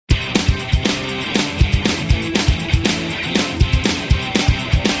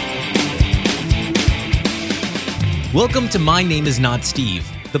Welcome to My Name Is Not Steve,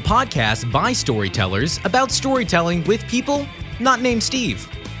 the podcast by storytellers about storytelling with people not named Steve.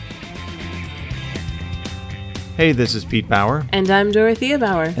 Hey, this is Pete Bauer. And I'm Dorothea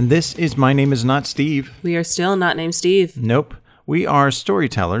Bauer. And this is My Name Is Not Steve. We are still not named Steve. Nope. We are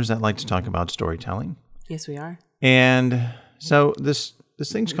storytellers that like to talk about storytelling. Yes, we are. And so this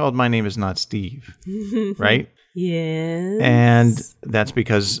thing's called My Name Is Not Steve, right? Yes. And that's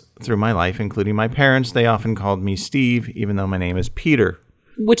because through my life, including my parents, they often called me Steve, even though my name is Peter.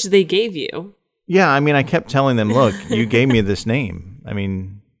 Which they gave you. Yeah, I mean, I kept telling them, look, you gave me this name. I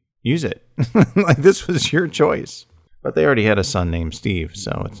mean, use it. Like, this was your choice. But they already had a son named Steve,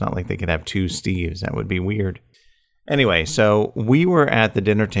 so it's not like they could have two Steves. That would be weird. Anyway, so we were at the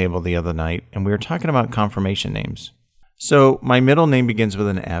dinner table the other night, and we were talking about confirmation names. So my middle name begins with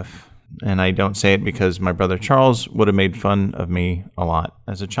an F. And I don't say it because my brother Charles would have made fun of me a lot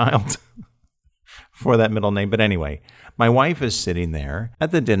as a child for that middle name. But anyway, my wife is sitting there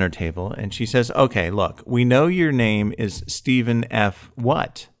at the dinner table and she says, okay, look, we know your name is Stephen F.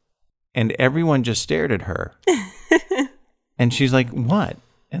 what? And everyone just stared at her. And she's like, what?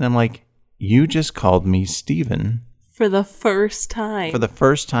 And I'm like, you just called me Stephen. For the first time. For the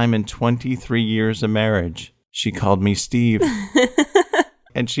first time in 23 years of marriage, she called me Steve.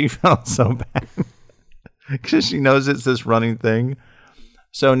 And she felt so bad because she knows it's this running thing.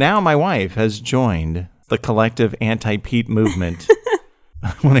 So now my wife has joined the collective anti-Pete movement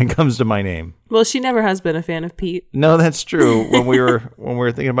when it comes to my name. Well, she never has been a fan of Pete. No, that's true. When we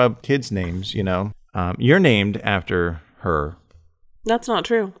were thinking about kids' names, you know, you're named after her. That's not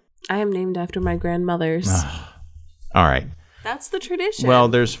true. I am named after my grandmother's. All right. That's the tradition. Well,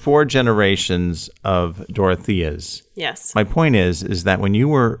 there's 4 generations of Dorotheas. Yes. My point is that when you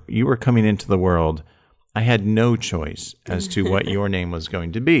were coming into the world, I had no choice as to what your name was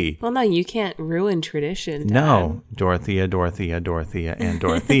going to be. Well, no, you can't ruin tradition, Dad. No, Dorothea, and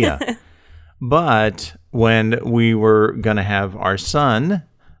Dorothea. But when we were going to have our son,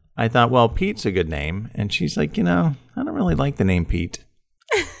 I thought, well, Pete's a good name. And she's like, you know, I don't really like the name Pete.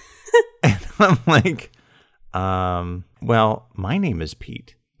 And I'm like, well, my name is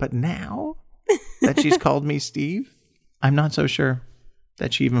Pete, but now that she's called me Steve, I'm not so sure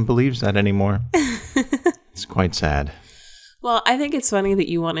that she even believes that anymore. It's quite sad. Well, I think it's funny that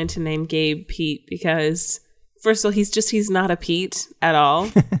you wanted to name Gabe Pete because, first of all, he's not a Pete at all.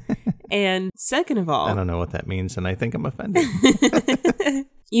 And second of all, I don't know what that means, and I think I'm offended.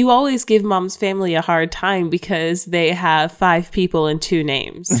 You always give Mom's family a hard time because they have 5 people and 2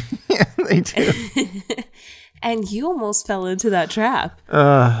 names. Yeah, they do. And you almost fell into that trap.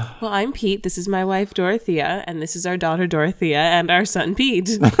 Well, I'm Pete. This is my wife, Dorothea. And this is our daughter, Dorothea, and our son, Pete.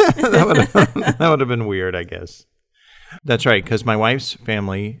 That would have been weird, I guess. That's right, because my wife's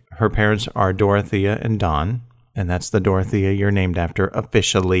family, her parents are Dorothea and Don. And that's the Dorothea you're named after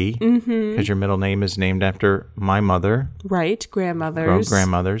officially. Because your middle name is named after my mother. Right,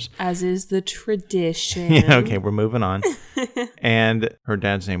 grandmothers. As is the tradition. Yeah, okay, we're moving on. And her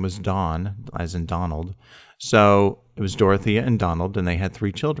dad's name was Don, as in Donald. So it was Dorothea and Donald, and they had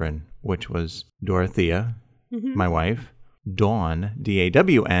 3 children, which was Dorothea, my wife, Dawn,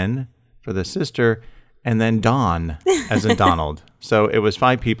 D-A-W-N, for the sister, and then Don, as in Donald. So it was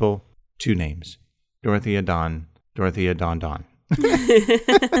 5 people, 2 names. Dorothea, Don, Don.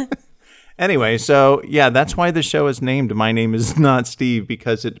 Anyway, so yeah, that's why the show is named My Name Is Not Steve,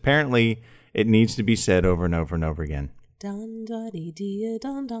 because apparently it needs to be said over and over and over again. Don, dotty, dia,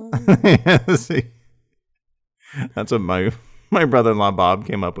 don, don. Yeah, see? That's what my brother-in-law Bob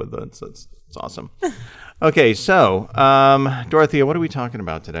came up with. So it's awesome. Okay, so Dorothea, what are we talking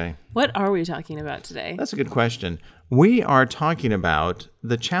about today? What are we talking about today? That's a good question. We are talking about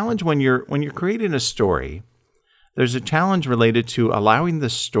the challenge when you're creating a story. There's a challenge related to allowing the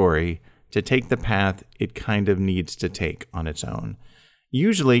story to take the path it kind of needs to take on its own.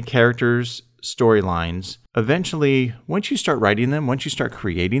 Usually, characters, storylines, eventually, once you start writing them, once you start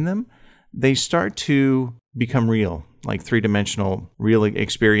creating them, they start to become real, like 3-dimensional real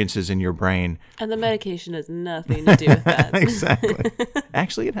experiences in your brain. And the medication has nothing to do with that. Exactly.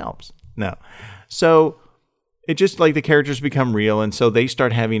 Actually, it helps. No. So it just like the characters become real, and so they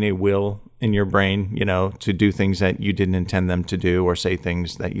start having a will in your brain, you know, to do things that you didn't intend them to do or say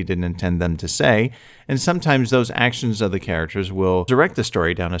things that you didn't intend them to say. And sometimes those actions of the characters will direct the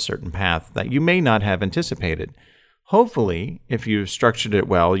story down a certain path that you may not have anticipated. Hopefully, if you've structured it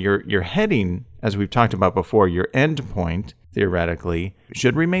well, you're heading, as we've talked about before, your end point, theoretically,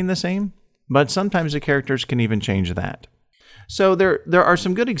 should remain the same. But sometimes the characters can even change that. So there are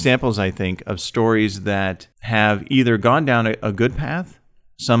some good examples, I think, of stories that have either gone down a good path,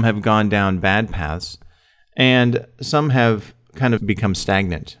 some have gone down bad paths, And some have kind of become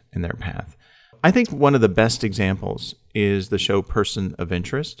stagnant in their path. I think one of the best examples is the show Person of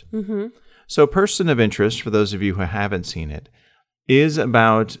Interest. Mm-hmm. So Person of Interest, for those of you who haven't seen it, is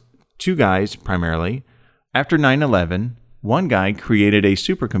about two guys primarily. After 9/11, one guy created a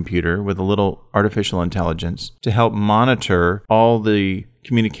supercomputer with a little artificial intelligence to help monitor all the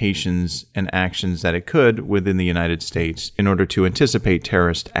communications and actions that it could within the United States in order to anticipate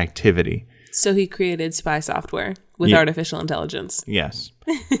terrorist activity. So he created spy software with artificial intelligence. Yes.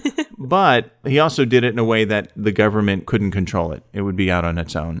 But he also did it in a way that the government couldn't control it. It would be out on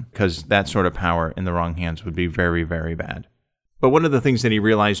its own, because that sort of power in the wrong hands would be very, very bad. But one of the things that he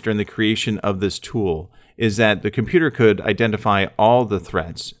realized during the creation of this tool is that the computer could identify all the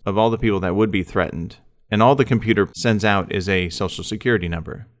threats of all the people that would be threatened. And all the computer sends out is a social security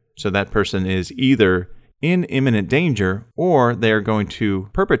number. So that person is either in imminent danger or they are going to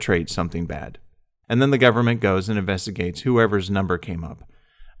perpetrate something bad. And then the government goes and investigates whoever's number came up.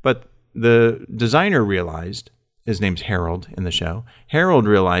 But the designer realized, his name's Harold in the show, Harold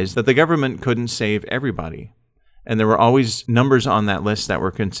realized that the government couldn't save everybody. And there were always numbers on that list that were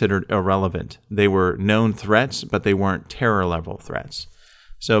considered irrelevant. They were known threats, but they weren't terror-level threats.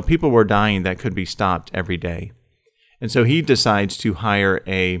 So people were dying that could be stopped every day. And so he decides to hire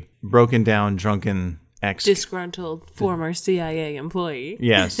a broken-down, drunken disgruntled former CIA employee.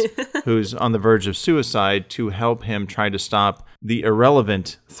 Yes, who's on the verge of suicide to help him try to stop the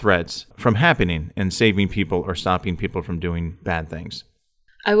irrelevant threats from happening and saving people or stopping people from doing bad things.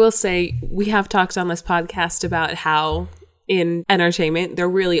 I will say, we have talked on this podcast about how in entertainment, there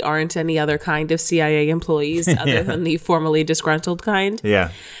really aren't any other kind of CIA employees other than the formerly disgruntled kind.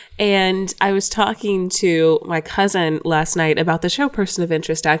 Yeah. And I was talking to my cousin last night about the show Person of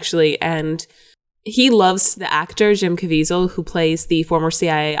Interest, actually, and he loves the actor Jim Caviezel, who plays the former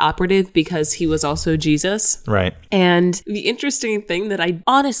CIA operative, because he was also Jesus. Right. And the interesting thing that I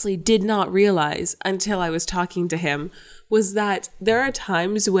honestly did not realize until I was talking to him was that there are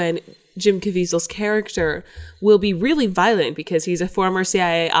times when Jim Caviezel's character will be really violent because he's a former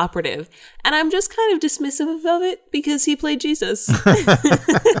CIA operative. And I'm just kind of dismissive of it because he played Jesus.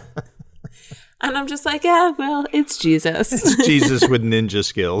 And I'm just like, yeah, well, it's Jesus. It's Jesus with ninja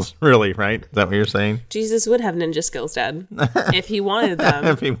skills, really, right? Is that what you're saying? Jesus would have ninja skills, Dad, if he wanted them.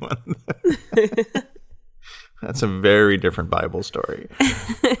 If he wanted them. That's a very different Bible story.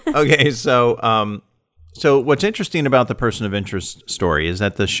 Okay, so what's interesting about the Person of Interest story is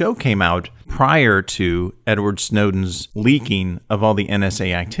that the show came out prior to Edward Snowden's leaking of all the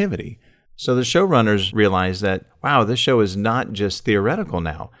NSA activity. So the showrunners realized that, wow, this show is not just theoretical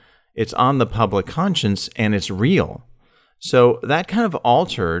now. It's on the public conscience and it's real. So that kind of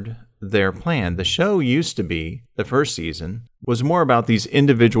altered their plan. The show used to be, the first season, was more about these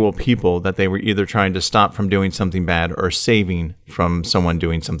individual people that they were either trying to stop from doing something bad or saving from someone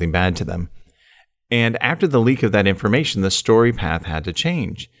doing something bad to them. And after the leak of that information, the story path had to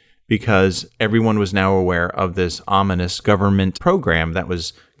change because everyone was now aware of this ominous government program that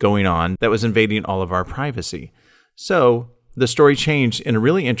was going on that was invading all of our privacy. So the story changed in a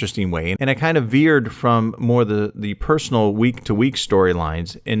really interesting way, and it kind of veered from more the personal week-to-week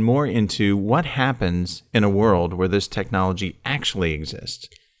storylines and more into what happens in a world where this technology actually exists.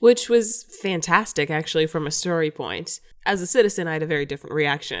 Which was fantastic, actually, from a story point. As a citizen, I had a very different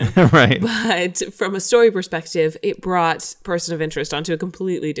reaction. Right. But from a story perspective, it brought Person of Interest onto a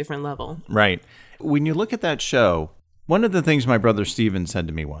completely different level. Right. When you look at that show, one of the things my brother Steven said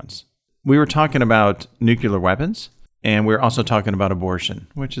to me once, we were talking about nuclear weapons, and we're also talking about abortion,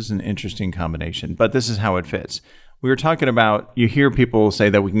 which is an interesting combination, but this is how it fits. We were talking about, you hear people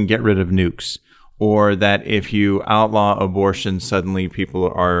say that we can get rid of nukes, or that if you outlaw abortion, suddenly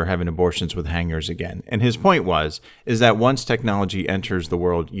people are having abortions with hangers again. And his point is that once technology enters the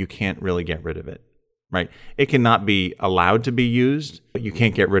world, you can't really get rid of it, right? It cannot be allowed to be used, but you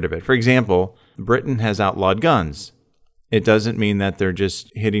can't get rid of it. For example, Britain has outlawed guns. It doesn't mean that they're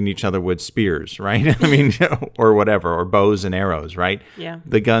just hitting each other with spears, right? I mean, or whatever, or bows and arrows, right? Yeah.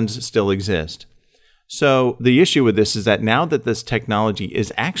 The guns still exist. So the issue with this is that now that this technology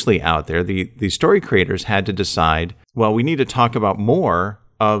is actually out there, the story creators had to decide, well, we need to talk about more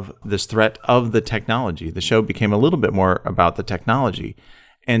of this threat of the technology. The show became a little bit more about the technology.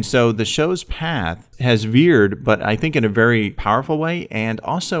 And so the show's path has veered, but I think in a very powerful way and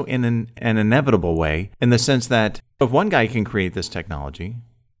also in an inevitable way, in the sense that if one guy can create this technology,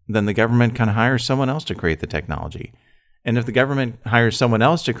 then the government can hire someone else to create the technology. And if the government hires someone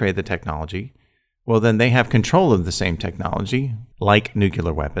else to create the technology, well, then they have control of the same technology, like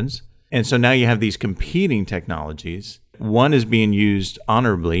nuclear weapons. And so now you have these competing technologies one is being used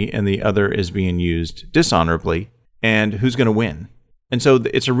honorably and the other is being used dishonorably, and who's going to win. And so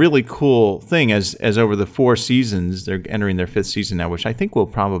it's a really cool thing as over the 4 seasons, they're entering their 5th season now, which I think will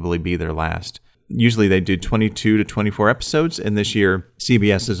probably be their last. Usually they do 22 to 24 episodes, and this year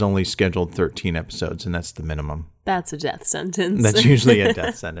CBS has only scheduled 13 episodes, and that's the minimum. That's a death sentence. That's usually a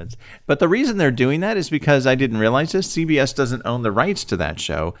death sentence. But the reason they're doing that is because I didn't realize this. CBS doesn't own the rights to that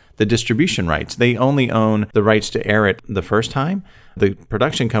show, the distribution rights. They only own the rights to air it the first time. The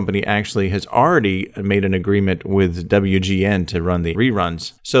production company actually has already made an agreement with WGN to run the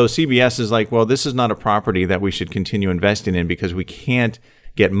reruns. So CBS is like, well, this is not a property that we should continue investing in because we can't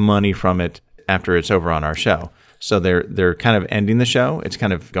get money from it after it's over on our show. So they're kind of ending the show. It's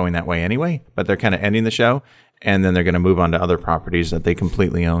kind of going that way anyway, but they're kind of ending the show. And then they're going to move on to other properties that they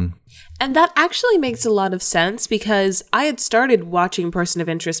completely own. And that actually makes a lot of sense because I had started watching Person of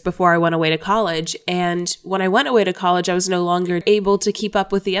Interest before I went away to college. And when I went away to college, I was no longer able to keep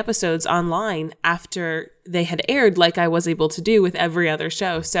up with the episodes online after they had aired like I was able to do with every other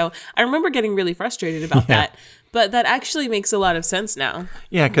show. So I remember getting really frustrated about that. But that actually makes a lot of sense now.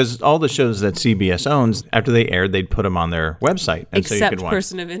 Yeah, because all the shows that CBS owns, after they aired, they'd put them on their website. And Except so you could watch.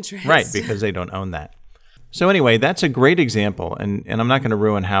 Person of Interest. Right, because they don't own that. So anyway, that's a great example, and I'm not going to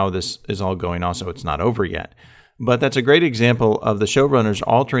ruin how this is all going. Also, it's not over yet. But that's a great example of the showrunners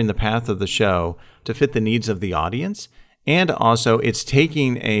altering the path of the show to fit the needs of the audience. And also, it's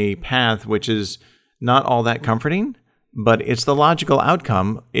taking a path which is not all that comforting, but it's the logical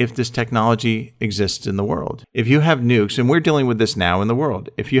outcome if this technology exists in the world. If you have nukes, and we're dealing with this now in the world,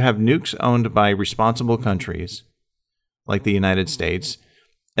 if you have nukes owned by responsible countries like the United States,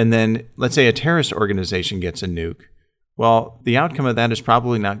 and then let's say a terrorist organization gets a nuke, well, the outcome of that is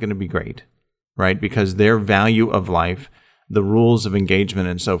probably not going to be great, right? Because their value of life, the rules of engagement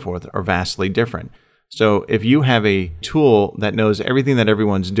and so forth are vastly different. So if you have a tool that knows everything that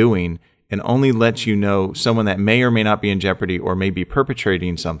everyone's doing and only lets you know someone that may or may not be in jeopardy or may be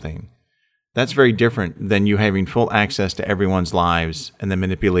perpetrating something, that's very different than you having full access to everyone's lives and then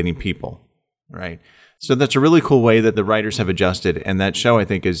manipulating people, right? So that's a really cool way that the writers have adjusted. And that show, I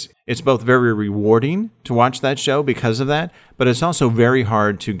think, it's both very rewarding to watch that show because of that, but it's also very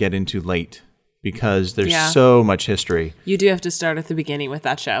hard to get into late because there's so much history. You do have to start at the beginning with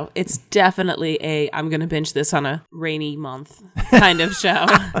that show. It's definitely I'm going to binge this on a rainy month kind of show.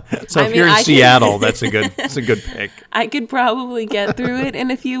 So if you're in Seattle, that's a good pick. I could probably get through it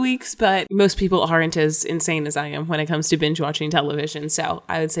in a few weeks, but most people aren't as insane as I am when it comes to binge watching television. So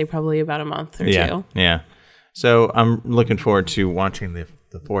I would say probably about a month or two. Yeah. So I'm looking forward to watching the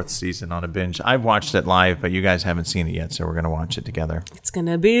 4th season on a binge. I've watched it live, but you guys haven't seen it yet, so we're going to watch it together. It's going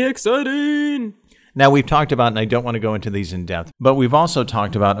to be exciting. Now, we've talked about, and I don't want to go into these in depth, but we've also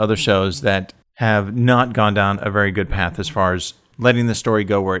talked about other shows that have not gone down a very good path as far as letting the story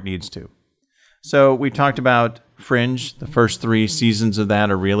go where it needs to. So we talked about Fringe. The first 3 seasons of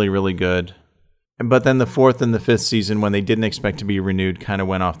that are really, really good. But then the 4th and the 5th season, when they didn't expect to be renewed, kind of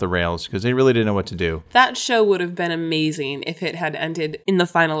went off the rails because they really didn't know what to do. That show would have been amazing if it had ended in the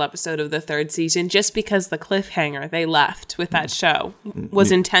final episode of the 3rd season, just because the cliffhanger they left with that show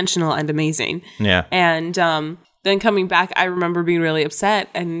was intentional and amazing. Yeah. And then coming back, I remember being really upset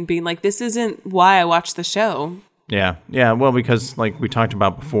and being like, this isn't why I watched the show. Yeah. Well, because like we talked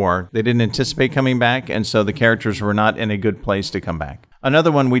about before, they didn't anticipate coming back, and so the characters were not in a good place to come back.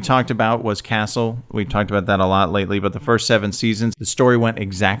 Another one we talked about was Castle. We talked about that a lot lately, but the first 7 seasons, the story went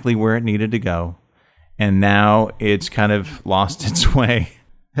exactly where it needed to go, and now it's kind of lost its way.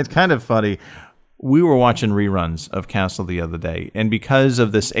 It's kind of funny. We were watching reruns of Castle the other day, and because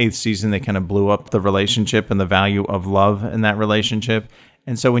of this 8th season, they kind of blew up the relationship and the value of love in that relationship.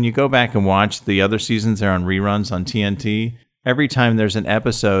 And so when you go back and watch the other seasons, they're on reruns on TNT. Every time there's an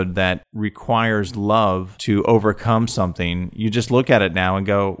episode that requires love to overcome something, you just look at it now and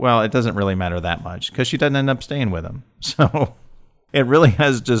go, well, it doesn't really matter that much because she doesn't end up staying with him. So it really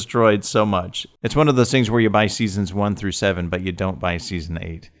has destroyed so much. It's one of those things where you buy seasons 1 through 7, but you don't buy season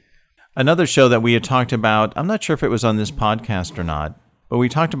 8. Another show that we had talked about, I'm not sure if it was on this podcast or not, but we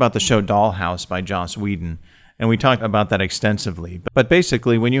talked about the show Dollhouse by Joss Whedon. And we talked about that extensively. But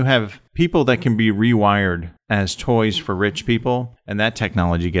basically, when you have people that can be rewired as toys for rich people, and that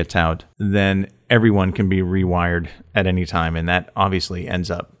technology gets out, then everyone can be rewired at any time. And that obviously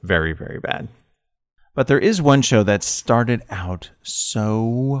ends up very, very bad. But there is one show that started out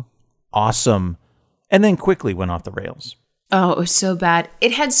so awesome and then quickly went off the rails. Oh, it was so bad.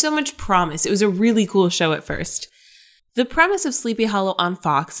 It had so much promise. It was a really cool show at first. The premise of Sleepy Hollow on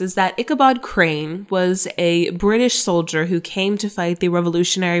Fox is that Ichabod Crane was a British soldier who came to fight the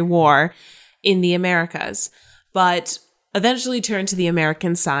Revolutionary War in the Americas. But eventually turned to the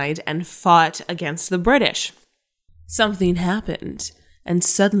American side and fought against the British. Something happened, and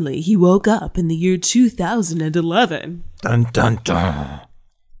suddenly he woke up in the year 2011. Dun, dun, dun.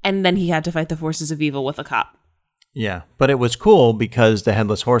 And then he had to fight the forces of evil with a cop. Yeah, but it was cool because the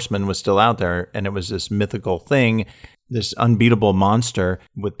Headless Horseman was still out there, and it was this mythical thing, this unbeatable monster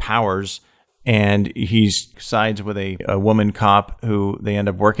with powers, and he sides with a woman cop who they end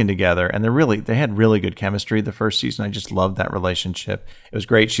up working together, and they had really good chemistry the first season. I just loved that relationship. It was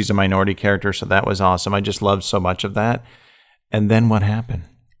great. She's a minority character, so that was awesome. I just loved so much of that. And then what happened?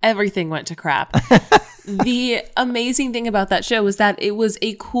 Everything went to crap. The amazing thing about that show was that it was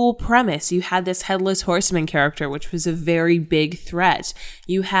a cool premise. You had this Headless Horseman character, which was a very big threat.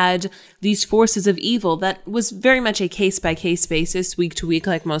 You had these forces of evil that was very much a case-by-case basis, week to week,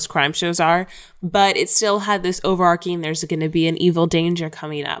 like most crime shows are. But it still had this overarching, there's going to be an evil danger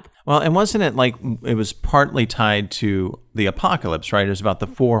coming up. Well, and wasn't it like it was partly tied to the apocalypse, right? It was about the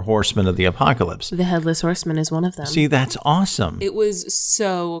 4 horsemen of the apocalypse. The Headless Horseman is one of them. See, that's awesome. It was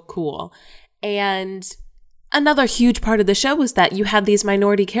so cool. And another huge part of the show was that you had these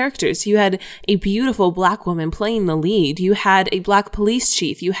minority characters. You had a beautiful black woman playing the lead. You had a black police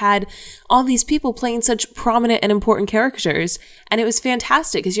chief. You had all these people playing such prominent and important characters. And it was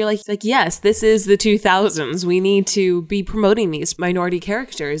fantastic because you're like, yes, this is the 2000s. We need to be promoting these minority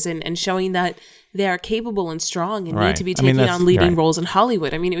characters and showing that they are capable and strong and need to be taking on leading roles in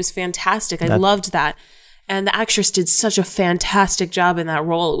Hollywood. I mean, it was fantastic. I loved that. And the actress did such a fantastic job in that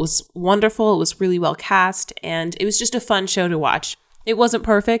role. It was wonderful. It was really well cast. And it was just a fun show to watch. It wasn't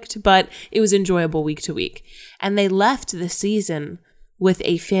perfect, but it was enjoyable week to week. And they left the season with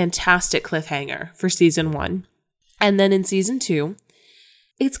a fantastic cliffhanger for season 1. And then in season 2,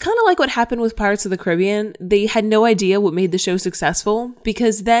 it's kind of like what happened with Pirates of the Caribbean. They had no idea what made the show successful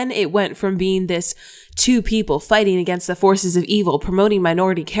because then it went from being this 2 people fighting against the forces of evil, promoting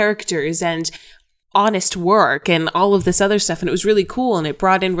minority characters and honest work and all of this other stuff. And it was really cool. And it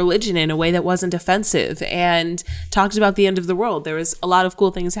brought in religion in a way that wasn't offensive and talked about the end of the world. There was a lot of cool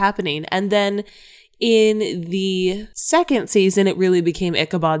things happening. And then in the second season, it really became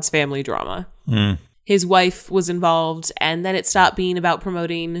Ichabod's family drama. His wife was involved, and then it stopped being about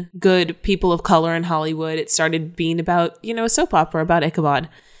promoting good people of color in Hollywood. It started being about, a soap opera about Ichabod.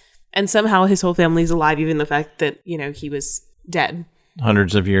 And somehow his whole family's alive, even the fact that, he was dead.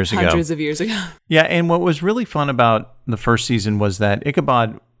 Hundreds of years ago. Yeah, and what was really fun about the first season was that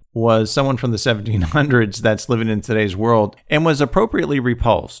Ichabod was someone from the 1700s that's living in today's world and was appropriately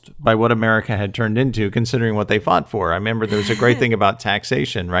repulsed by what America had turned into, considering what they fought for. I remember there was a great thing about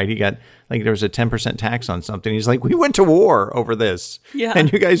taxation, right? He got, there was a 10% tax on something. He's like, we went to war over this. Yeah.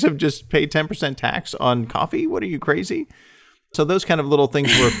 And you guys have just paid 10% tax on coffee? What are you, crazy? So those kind of little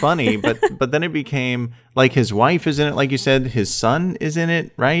things were funny, but then it became like his wife is in it, like you said, his son is in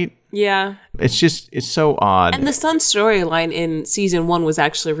it, right? Yeah. It's so odd. And the son storyline in season 1 was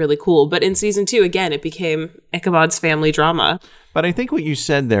actually really cool, but in season 2, again, it became Ichabod's family drama. But I think what you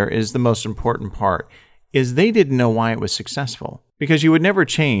said there is the most important part, is they didn't know why it was successful. Because you would never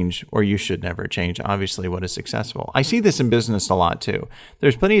change, or you should never change, obviously, what is successful. I see this in business a lot, too.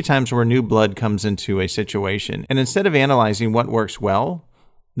 There's plenty of times where new blood comes into a situation, and instead of analyzing what works well,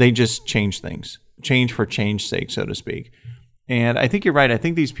 they just change things. Change for change's sake, so to speak. And I think you're right. I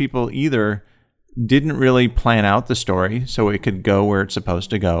think these people either didn't really plan out the story so it could go where it's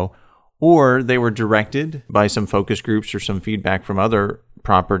supposed to go, or they were directed by some focus groups or some feedback from other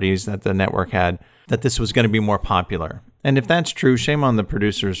properties that the network had that this was going to be more popular. And if that's true, shame on the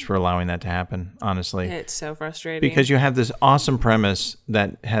producers for allowing that to happen, honestly. It's so frustrating. Because you have this awesome premise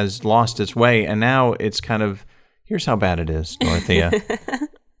that has lost its way, and now it's kind of, here's how bad it is, Dorothea.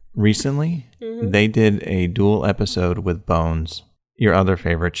 Recently, they did a dual episode with Bones, your other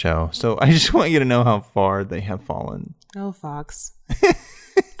favorite show. So I just want you to know how far they have fallen. Oh, Fox.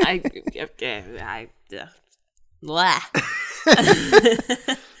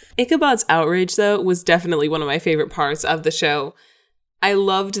 Ichabod's outrage, though, was definitely one of my favorite parts of the show. I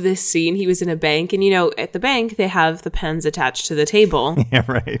loved this scene. He was in a bank, and at the bank, they have the pens attached to the table. Yeah,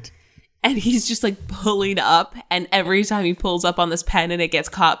 right. And he's just pulling up, and every time he pulls up on this pen and it gets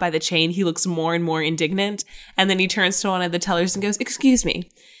caught by the chain, he looks more and more indignant. And then he turns to one of the tellers and goes, "Excuse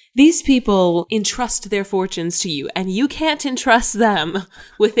me, these people entrust their fortunes to you, and you can't entrust them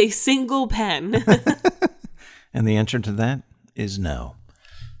with a single pen." And the answer to that is no.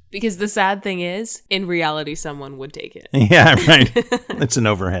 Because the sad thing is, in reality, someone would take it. Yeah, right. It's an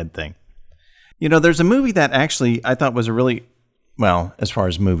overhead thing. There's a movie that actually I thought was a really, well, as far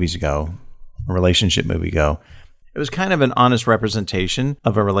as movies go, a relationship movie go, It was kind of an honest representation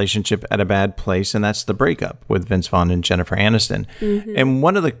of a relationship at a bad place, and that's the breakup with Vince Vaughn and Jennifer Aniston. Mm-hmm. And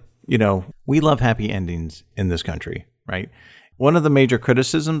one of the, we love happy endings in this country, right? One of the major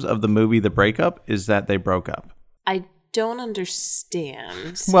criticisms of the movie The Breakup is that they broke up. I don't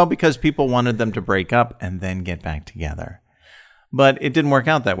understand. Well, because people wanted them to break up and then get back together. But it didn't work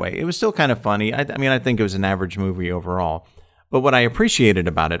out that way. It was still kind of funny. I think it was an average movie overall. But what I appreciated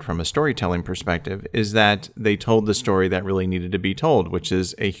about it from a storytelling perspective is that they told the story that really needed to be told, which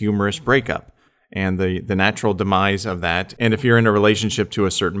is a humorous breakup and the natural demise of that. And if you're in a relationship to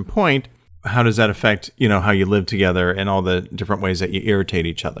a certain point, how does that affect, how you live together and all the different ways that you irritate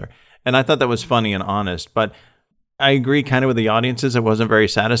each other? And I thought that was funny and honest. But I agree kind of with the audiences. It wasn't very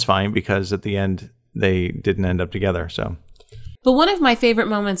satisfying because at the end, they didn't end up together. So. But one of my favorite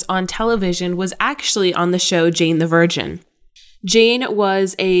moments on television was actually on the show Jane the Virgin. Jane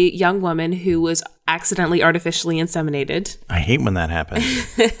was a young woman who was accidentally artificially inseminated. I hate when that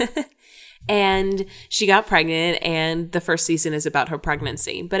happens. And she got pregnant, and the first season is about her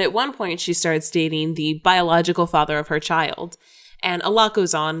pregnancy. But at one point, she starts dating the biological father of her child. And a lot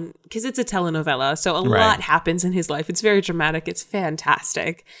goes on, because it's a telenovela, so a lot happens in his life. It's very dramatic. It's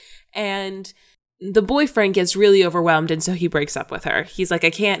fantastic. And the boyfriend gets really overwhelmed, and so he breaks up with her. He's like, I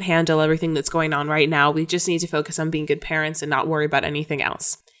can't handle everything that's going on right now. We just need to focus on being good parents and not worry about anything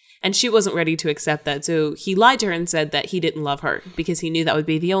else. And she wasn't ready to accept that, so he lied to her and said that he didn't love her because he knew that would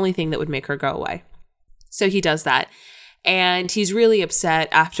be the only thing that would make her go away. So he does that. And he's really upset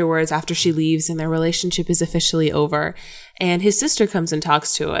afterwards after she leaves and their relationship is officially over. And his sister comes and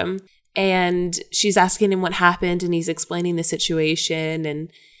talks to him. And she's asking him what happened, and he's explaining the situation.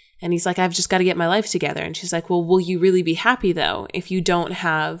 And he's like, I've just got to get my life together. And she's like, well, will you really be happy, though, if you don't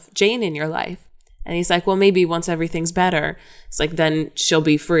have Jane in your life? And he's like, well, maybe once everything's better, it's like, then she'll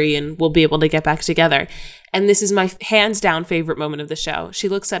be free and we'll be able to get back together. And this is my hands down favorite moment of the show. She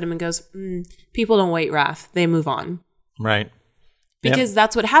looks at him and goes, people don't wait, Raph. They move on. Right. Because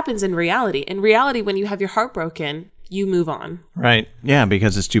that's what happens in reality. In reality, when you have your heart broken, you move on. Right. Yeah,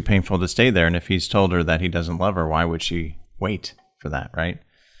 because it's too painful to stay there. And if he's told her that he doesn't love her, why would she wait for that, right?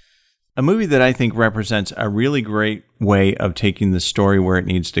 A movie that I think represents a really great way of taking the story where it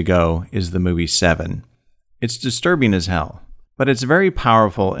needs to go is the movie Seven. It's disturbing as hell, but it's very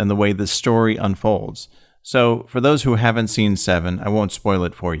powerful in the way the story unfolds. So for those who haven't seen Seven, I won't spoil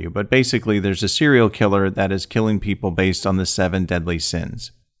it for you, but basically there's a serial killer that is killing people based on the 7 deadly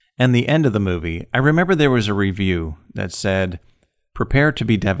sins. And the end of the movie, I remember there was a review that said, prepare to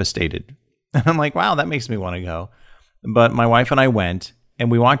be devastated. And I'm like, wow, that makes me want to go. But my wife and I went, and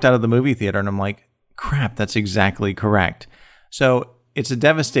we walked out of the movie theater, and I'm like, crap, that's exactly correct. So it's a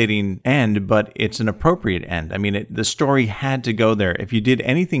devastating end, but it's an appropriate end. I mean, the story had to go there. If you did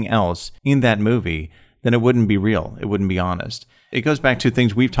anything else in that movie, then it wouldn't be real. It wouldn't be honest. It goes back to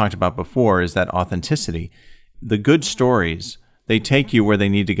things we've talked about before, is that authenticity. The good stories, they take you where they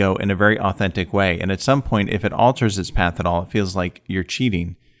need to go in a very authentic way. And at some point, if it alters its path at all, it feels like you're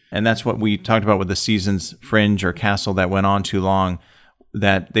cheating. And that's what we talked about with the seasons Fringe or Castle that went on too long,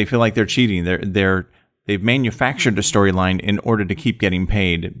 that they feel like they're cheating. They've manufactured a storyline in order to keep getting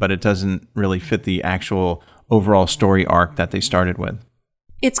paid, but it doesn't really fit the actual overall story arc that they started with.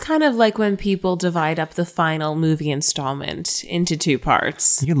 It's kind of like when people divide up the final movie installment into 2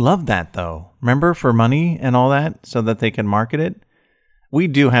 parts. You love that, though. Remember, for money and all that, so that they can market it? We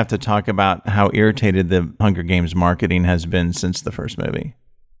do have to talk about how irritated the Hunger Games marketing has been since the first movie.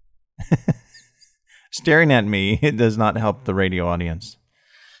 Staring at me, it does not help the radio audience.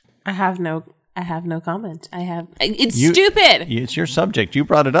 I have no comment. It's stupid. It's your subject. You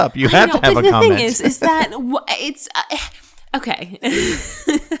brought it up. You have to have a comment. The thing is that it's okay.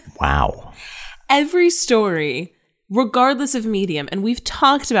 Wow. Every story, regardless of medium, and we've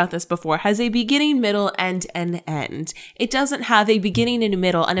talked about this before, has a beginning, middle, and an end. It doesn't have a beginning and a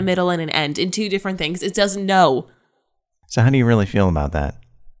middle and an end in 2 different things. It doesn't know. So how do you really feel about that?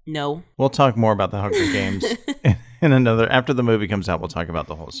 No. We'll talk more about the Hunger Games in another. After the movie comes out, we'll talk about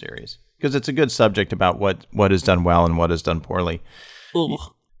the whole series, because it's a good subject about what is done well and what is done poorly. Ugh.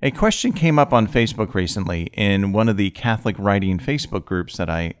 A question came up on Facebook recently in one of the Catholic writing Facebook groups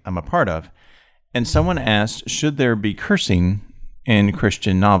that I am a part of, and someone asked, should there be cursing in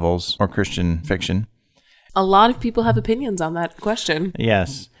Christian novels or Christian fiction? A lot of people have opinions on that question.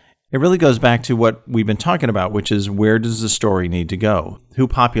 Yes. It really goes back to what we've been talking about, which is, where does the story need to go? Who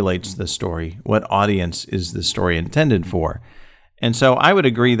populates the story? What audience is the story intended for? And so I would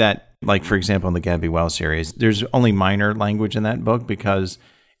agree that, like, for example, in the Gabby Wells series, there's only minor language in that book because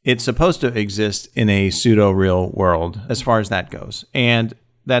it's supposed to exist in a pseudo-real world as far as that goes. And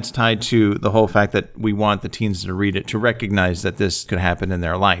that's tied to the whole fact that we want the teens to read it, to recognize that this could happen in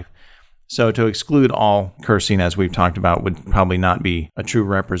their life. So to exclude all cursing, as we've talked about, would probably not be a true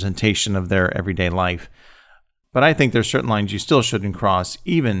representation of their everyday life. But I think there's certain lines you still shouldn't cross,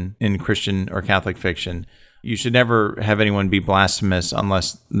 even in Christian or Catholic fiction. You should never have anyone be blasphemous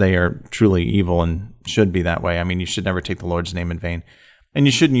unless they are truly evil and should be that way. I mean, you should never take the Lord's name in vain. And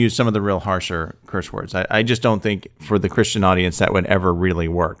you shouldn't use some of the real harsher curse words. I just don't think for the Christian audience that would ever really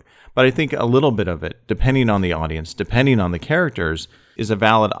work. But I think a little bit of it, depending on the audience, depending on the characters, is a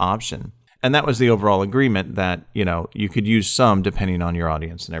valid option. And that was the overall agreement that, you could use some depending on your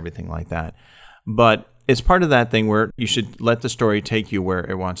audience and everything like that. But it's part of that thing where you should let the story take you where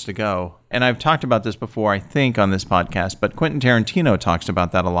it wants to go. And I've talked about this before, I think, on this podcast, but Quentin Tarantino talks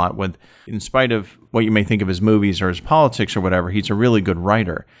about that a lot with, in spite of what you may think of his movies or his politics or whatever, he's a really good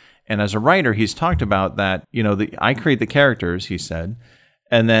writer. And as a writer, he's talked about that, I create the characters, he said,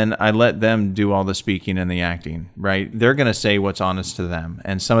 and then I let them do all the speaking and the acting, right? They're going to say what's honest to them.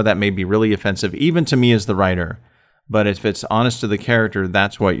 And some of that may be really offensive, even to me as the writer. But if it's honest to the character,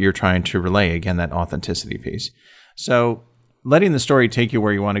 that's what you're trying to relay. Again, that authenticity piece. So letting the story take you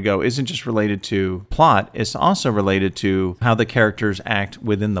where you want to go isn't just related to plot. It's also related to how the characters act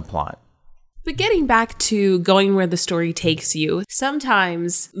within the plot. But getting back to going where the story takes you,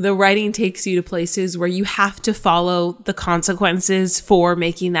 sometimes the writing takes you to places where you have to follow the consequences for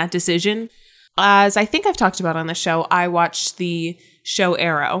making that decision. As I think I've talked about on the show, I watched the show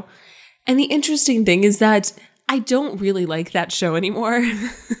Arrow. And the interesting thing is that I don't really like that show anymore.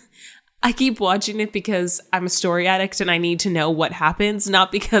 I keep watching it because I'm a story addict and I need to know what happens,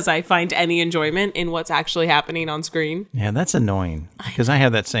 not because I find any enjoyment in what's actually happening on screen. Yeah, that's annoying because I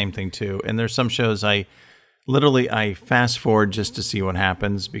have that same thing too. And there's some shows I fast forward just to see what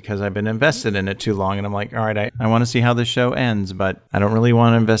happens because I've been invested in it too long. And I'm like, all right, I want to see how this show ends, but I don't really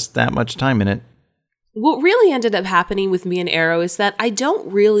want to invest that much time in it. What really ended up happening with me and Arrow is that I don't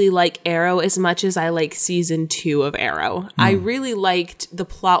really like Arrow as much as I like season 2 of Arrow. I really liked the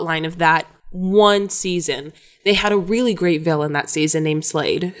plot line of that one season. They had a really great villain that season named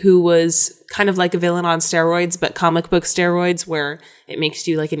Slade, who was kind of like a villain on steroids, but comic book steroids, where it makes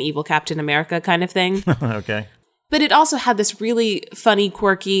you like an evil Captain America kind of thing. Okay. But it also had this really funny,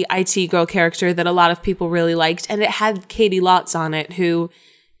 quirky IT girl character that a lot of people really liked. And it had Katie Lotz on it, who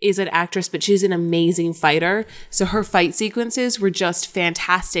is an actress, but she's an amazing fighter. So her fight sequences were just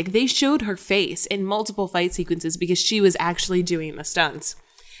fantastic. They showed her face in multiple fight sequences because she was actually doing the stunts.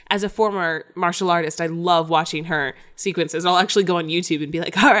 As a former martial artist, I love watching her sequences. I'll actually go on YouTube and be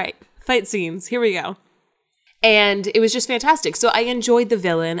like, all right, fight scenes, here we go. And it was just fantastic. So I enjoyed the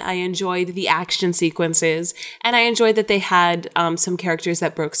villain, I enjoyed the action sequences, and I enjoyed that they had some characters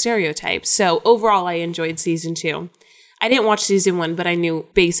that broke stereotypes. So overall, I enjoyed season 2. I didn't watch season 1, but I knew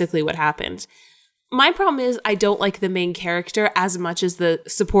basically what happened. My problem is I don't like the main character as much as the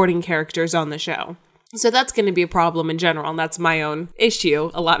supporting characters on the show. So that's going to be a problem in general, and that's my own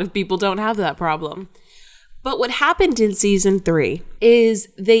issue. A lot of people don't have that problem. But what happened in season 3 is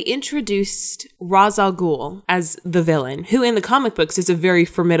they introduced Ra's al Ghul as the villain, who in the comic books is a very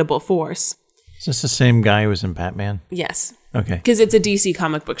formidable force. Is this the same guy who was in Batman? Yes. Okay. Because it's a DC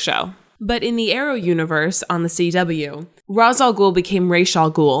comic book show. But in the Arrow universe on the CW, Ra's al Ghul became Ra's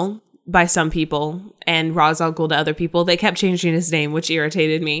al Ghul by some people and Ra's al Ghul to other people. They kept changing his name, which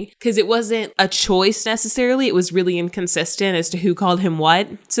irritated me because it wasn't a choice necessarily. It was really inconsistent as to who called him what.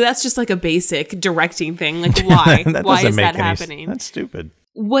 So that's just like a basic directing thing. Like, why? Why is that happening? That's stupid.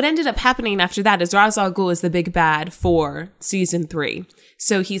 What ended up happening after that is Ra's al Ghul is the big bad for season 3.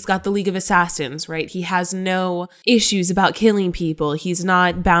 So he's got the League of Assassins, right? He has no issues about killing people. He's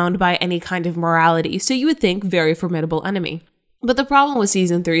not bound by any kind of morality. So you would think very formidable enemy. But the problem with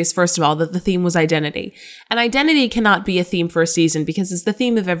season 3 is, first of all, that the theme was identity. And identity cannot be a theme for a season because it's the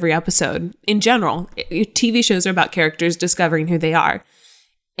theme of every episode. In general, TV shows are about characters discovering who they are.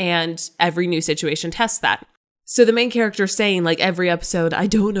 And every new situation tests that. So the main character saying, like, every episode, I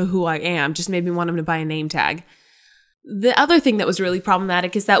don't know who I am, just made me want him to buy a name tag. The other thing that was really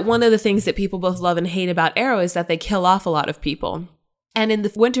problematic is that one of the things that people both love and hate about Arrow is that they kill off a lot of people. And in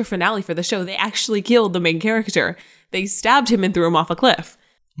the winter finale for the show, they actually killed the main character. They stabbed him and threw him off a cliff.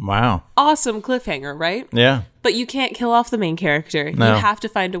 Wow. Awesome cliffhanger, right? Yeah. But you can't kill off the main character. No. You have to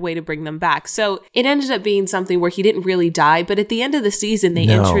find a way to bring them back. So it ended up being something where he didn't really die, but at the end of the season, they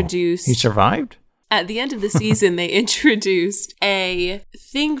introduced... He survived? At the end of the season, they introduced a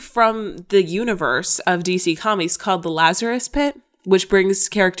thing from the universe of DC Comics called the Lazarus Pit, which brings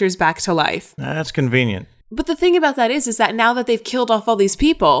characters back to life. That's convenient. But the thing about that is that now that they've killed off all these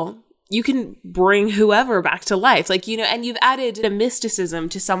people, you can bring whoever back to life. Like, and you've added a mysticism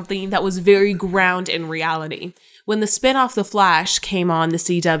to something that was very ground in reality. When the spinoff The Flash came on the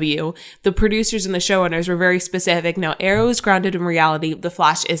CW, the producers and the showrunners were very specific. No, Arrow is grounded in reality. The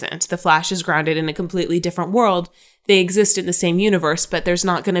Flash isn't. The Flash is grounded in a completely different world. They exist in the same universe, but there's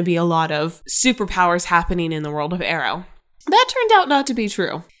not going to be a lot of superpowers happening in the world of Arrow. That turned out not to be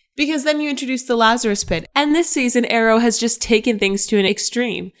true. Because then you introduce the Lazarus Pit. And this season, Arrow has just taken things to an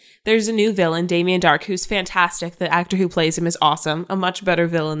extreme. There's a new villain, Damien Darhk, who's fantastic. The actor who plays him is awesome. A much better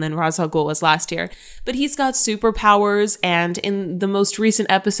villain than Ra's al Ghul was last year. But he's got superpowers, and in the most recent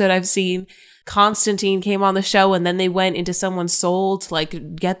episode I've seen, Constantine came on the show, and then they went into someone's soul to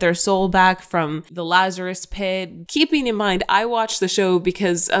get their soul back from the Lazarus Pit. Keeping in mind, I watched the show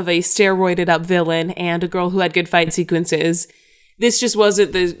because of a steroided up villain and a girl who had good fight sequences. This just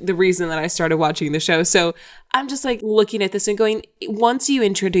wasn't the reason that I started watching the show. So I'm just looking at this and going, once you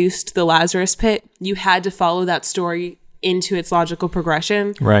introduced the Lazarus Pit, you had to follow that story into its logical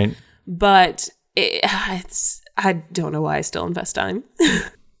progression. Right. But I don't know why I still invest time.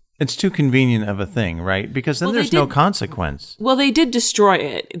 It's too convenient of a thing, right? Because then there's no consequence. Well, they did destroy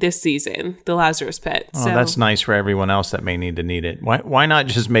it this season, the Lazarus Pit. Oh, that's nice for everyone else that may need it. Why not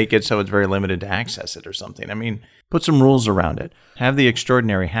just make it so it's very limited to access it or something? I mean, put some rules around it. Have the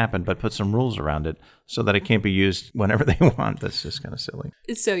extraordinary happen, but put some rules around it so that it can't be used whenever they want. That's just kind of silly.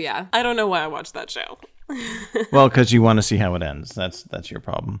 So yeah, I don't know why I watched that show. Well, because you want to see how it ends. That's your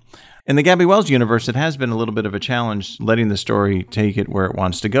problem. In the Gabby Wells universe, it has been a little bit of a challenge letting the story take it where it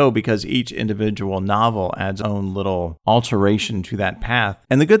wants to go, because each individual novel adds own little alteration to that path.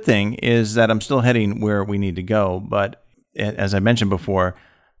 And the good thing is that I'm still heading where we need to go. But as I mentioned before,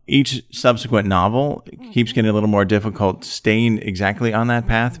 each subsequent novel keeps getting a little more difficult staying exactly on that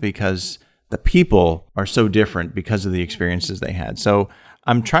path, because the people are so different because of the experiences they had. So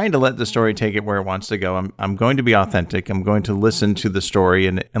I'm trying to let the story take it where it wants to go. I'm going to be authentic. I'm going to listen to the story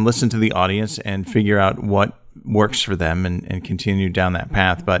and listen to the audience and figure out what works for them and continue down that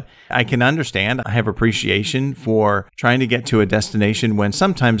path. But I can understand. I have appreciation for trying to get to a destination when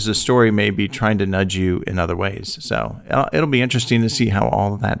sometimes the story may be trying to nudge you in other ways. So it'll be interesting to see how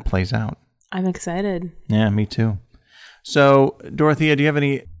all of that plays out. I'm excited. Yeah, me too. So, Dorothea, do you have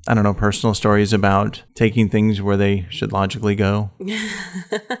any, personal stories about taking things where they should logically go?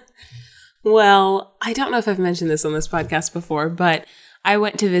 Well, I don't know if I've mentioned this on this podcast before, but I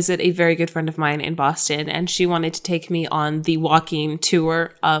went to visit a very good friend of mine in Boston, and she wanted to take me on the walking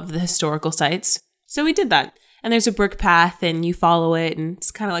tour of the historical sites. So we did that. And there's a brick path, and you follow it, and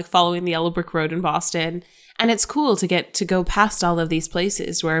it's kind of like following the Yellow Brick Road in Boston. And it's cool to get to go past all of these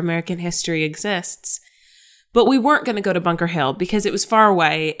places where American history exists. But we weren't going to go to Bunker Hill because it was far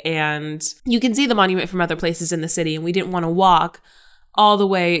away, and you can see the monument from other places in the city, and we didn't want to walk all the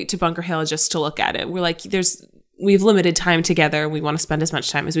way to Bunker Hill just to look at it. We're like, we've limited time together. We want to spend as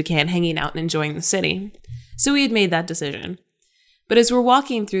much time as we can hanging out and enjoying the city. So we had made that decision. But as we're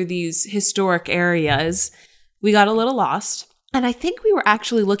walking through these historic areas, we got a little lost. And I think we were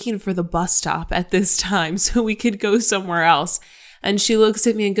actually looking for the bus stop at this time so we could go somewhere else. And she looks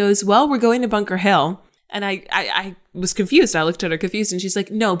at me and goes, well, we're going to Bunker Hill. And I was confused. I looked at her confused, and she's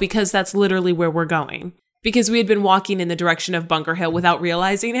like, no, because that's literally where we're going. Because we had been walking in the direction of Bunker Hill without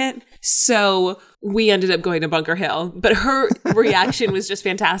realizing it. So we ended up going to Bunker Hill. But her reaction was just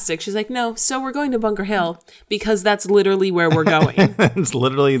fantastic. She's like, no, so we're going to Bunker Hill because that's literally where we're going. It's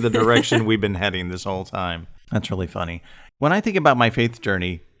literally the direction we've been heading this whole time. That's really funny. When I think about my faith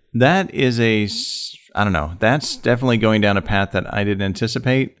journey, that is that's definitely going down a path that I didn't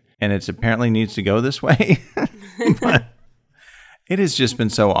anticipate. And it apparently needs to go this way. But it has just been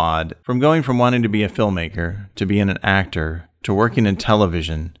so odd. From going from wanting to be a filmmaker, to being an actor, to working in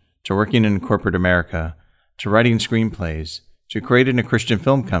television, to working in corporate America, to writing screenplays, to creating a Christian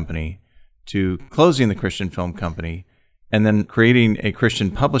film company, to closing the Christian film company, and then creating a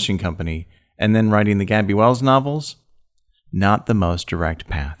Christian publishing company, and then writing the Gabby Wells novels. Not the most direct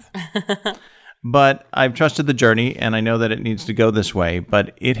path. But I've trusted the journey, and I know that it needs to go this way,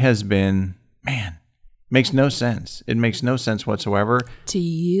 but it has been, makes no sense. It makes no sense whatsoever. To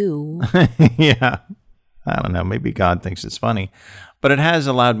you. Yeah. I don't know. Maybe God thinks it's funny. But it has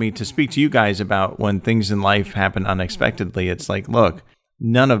allowed me to speak to you guys about when things in life happen unexpectedly. It's like, look,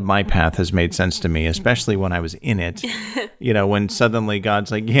 none of my path has made sense to me, especially when I was in it. When suddenly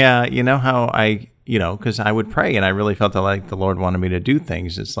God's like, yeah, you know how because I would pray, and I really felt like the Lord wanted me to do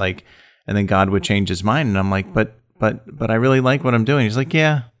things. It's like, and then God would change his mind, and I'm like, but I really like what I'm doing. He's like,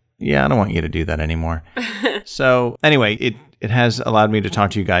 yeah, I don't want you to do that anymore. So anyway, it has allowed me to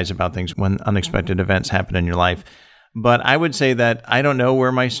talk to you guys about things when unexpected events happen in your life. But I would say that I don't know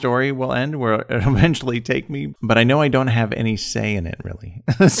where my story will end, where it'll eventually take me. But I know I don't have any say in it, really.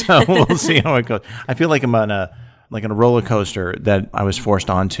 So we'll see how it goes. I feel like I'm on a roller coaster that I was forced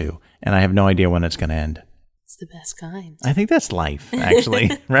onto, and I have no idea when it's going to end. It's the best kind. I think that's life,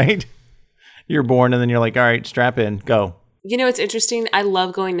 actually, right? You're born, and then you're like, all right, strap in, go. You know, it's interesting. I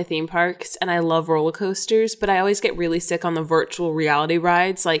love going to theme parks and I love roller coasters, but I always get really sick on the virtual reality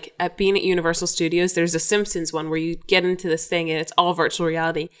rides. Like at being at Universal Studios, there's a Simpsons one where you get into this thing and it's all virtual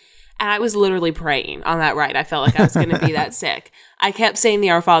reality. And I was literally praying on that ride. I felt like I was going to be that sick. I kept saying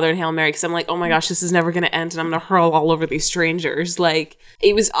the Our Father and Hail Mary because I'm like, oh my gosh, this is never going to end and I'm going to hurl all over these strangers. Like,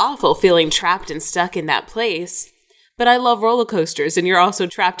 it was awful feeling trapped and stuck in that place. But I love roller coasters, and you're also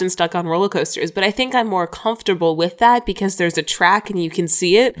trapped and stuck on roller coasters. But I think I'm more comfortable with that because there's a track and you can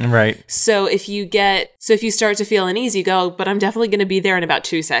see it. Right. So if you start to feel uneasy, you go, but I'm definitely going to be there in about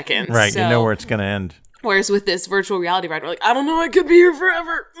 2 seconds. Right. So, you know where it's going to end. Whereas with this virtual reality ride, we're like, I don't know, I could be here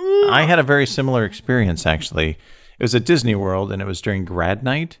forever. I had a very similar experience, actually. It was at Disney World, and it was during grad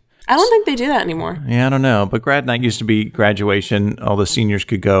night. I don't think they do that anymore. Yeah, I don't know. But grad night used to be graduation. All the seniors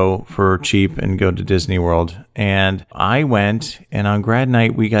could go for cheap and go to Disney World. And I went, and on grad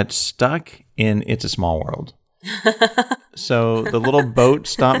night, we got stuck in It's a Small World. So the little boat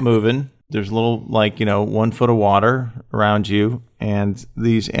stopped moving. There's a little, 1 foot of water around you. And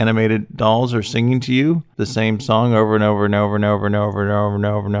these animated dolls are singing to you the same song over and over and over and over and over and over and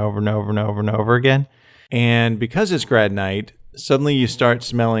over and over and over and over and over again. And because it's grad night, suddenly you start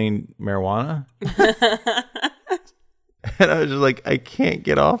smelling marijuana. And I was just like, I can't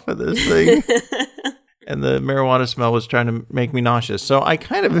get off of this thing. And the marijuana smell was trying to make me nauseous. So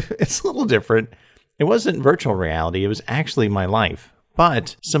it's a little different. It wasn't virtual reality. It was actually my life.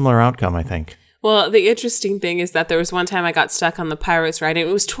 But similar outcome, I think. Well, the interesting thing is that there was one time I got stuck on the Pirates ride, and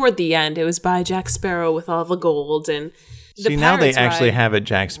it was toward the end. It was by Jack Sparrow with all the gold and... See, now they actually have it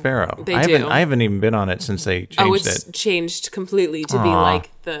Jack Sparrow. They do. I haven't even been on it since they changed it. Oh, it's changed completely to be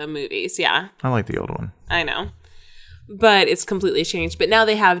like the movies, yeah. I like the old one. I know. But it's completely changed. But now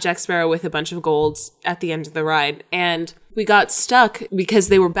they have Jack Sparrow with a bunch of golds at the end of the ride. And we got stuck because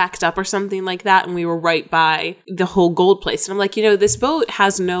they were backed up or something like that, and we were right by the whole gold place. And I'm like, this boat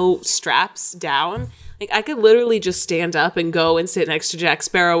has no straps down. Like, I could literally just stand up and go and sit next to Jack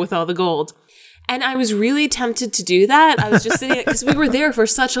Sparrow with all the gold. And I was really tempted to do that. I was just sitting because we were there for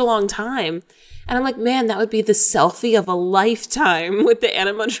such a long time. And I'm like, man, that would be the selfie of a lifetime with the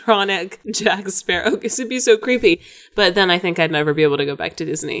animatronic Jack Sparrow. This would be so creepy. But then I think I'd never be able to go back to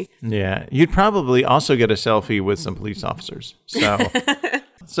Disney. Yeah. You'd probably also get a selfie with some police officers.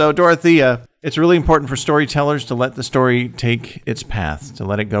 So Dorothea, it's really important for storytellers to let the story take its path, to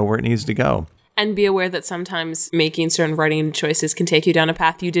let it go where it needs to go. And be aware that sometimes making certain writing choices can take you down a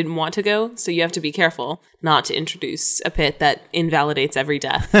path you didn't want to go. So you have to be careful not to introduce a pit that invalidates every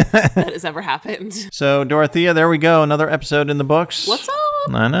death that has ever happened. So, Dorothea, there we go. Another episode in the books. What's up?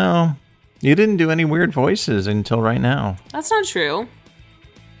 I know. You didn't do any weird voices until right now. That's not true.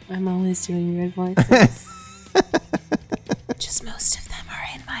 I'm always doing weird voices. Just most of them are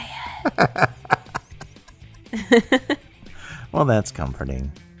in my head. Well, that's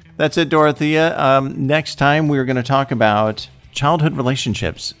comforting. That's it, Dorothea. Next time, we're going to talk about childhood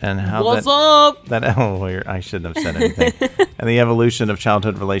relationships and how What's up? I shouldn't have said anything. And the evolution of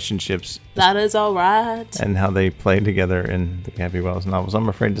childhood relationships. That is all right. And how they play together in the Gabby Wells novels. I'm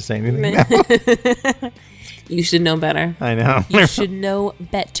afraid to say anything now. You should know better. I know. You should know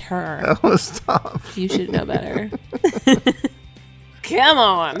better. Oh, stop. You should know better. Come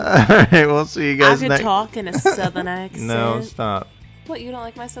on. All right, we'll see you guys I could talk in a southern accent. No, stop. What, you don't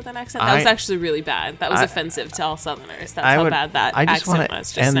like my southern accent? That was actually really bad. That was offensive to all southerners. That's how bad that accent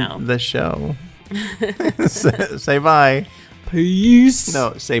was just now. The show. Say bye. Peace.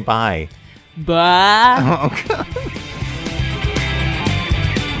 No, say bye. Bye. Oh, God.